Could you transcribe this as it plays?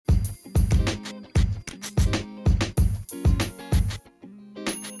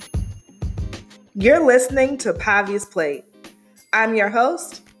You're listening to Pavi's Plate. I'm your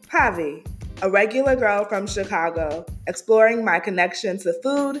host, Pavi, a regular girl from Chicago, exploring my connection to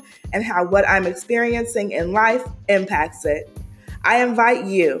food and how what I'm experiencing in life impacts it. I invite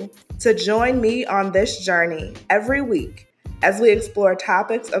you to join me on this journey every week as we explore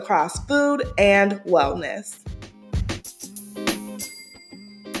topics across food and wellness.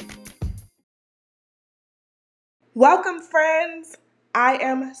 Welcome, friends. I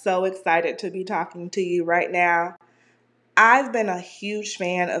am so excited to be talking to you right now. I've been a huge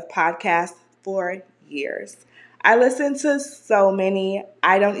fan of podcasts for years. I listen to so many,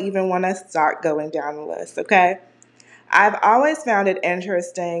 I don't even want to start going down the list, okay? I've always found it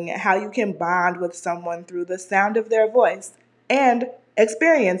interesting how you can bond with someone through the sound of their voice and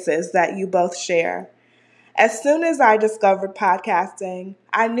experiences that you both share. As soon as I discovered podcasting,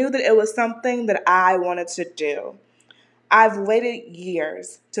 I knew that it was something that I wanted to do. I've waited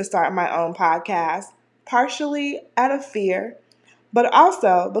years to start my own podcast, partially out of fear, but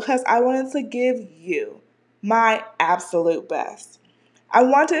also because I wanted to give you my absolute best. I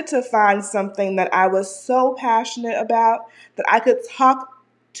wanted to find something that I was so passionate about that I could talk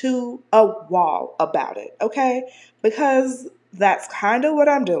to a wall about it, okay? Because that's kind of what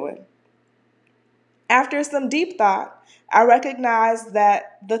I'm doing. After some deep thought, I recognized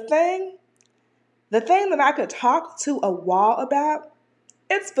that the thing that I could talk to a wall about,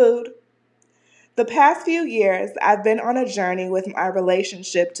 it's food. The past few years, I've been on a journey with my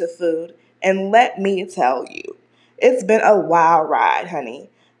relationship to food, and let me tell you, it's been a wild ride, honey.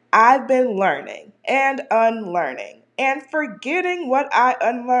 I've been learning and unlearning and forgetting what I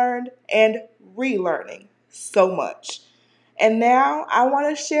unlearned and relearning so much. And now I want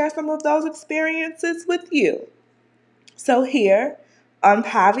to share some of those experiences with you. So here on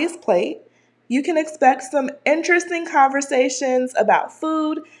Pavi's Plate, you can expect some interesting conversations about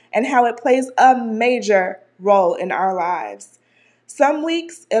food and how it plays a major role in our lives. Some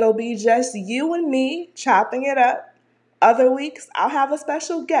weeks it'll be just you and me chopping it up. Other weeks I'll have a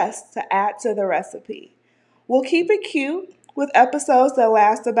special guest to add to the recipe. We'll keep it cute with episodes that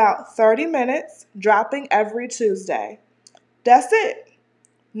last about 30 minutes, dropping every Tuesday. That's it.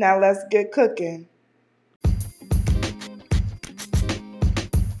 Now let's get cooking.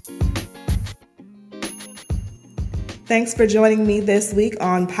 Thanks for joining me this week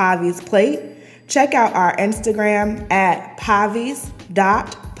on Pavi's Plate. Check out our Instagram at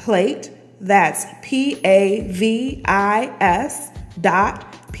pavis.plate. That's PAVIS.PLATE.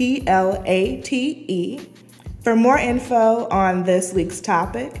 For more info on this week's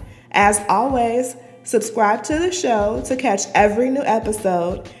topic, as always, subscribe to the show to catch every new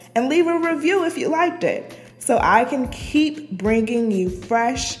episode and leave a review if you liked it so I can keep bringing you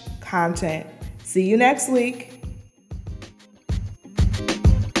fresh content. See you next week.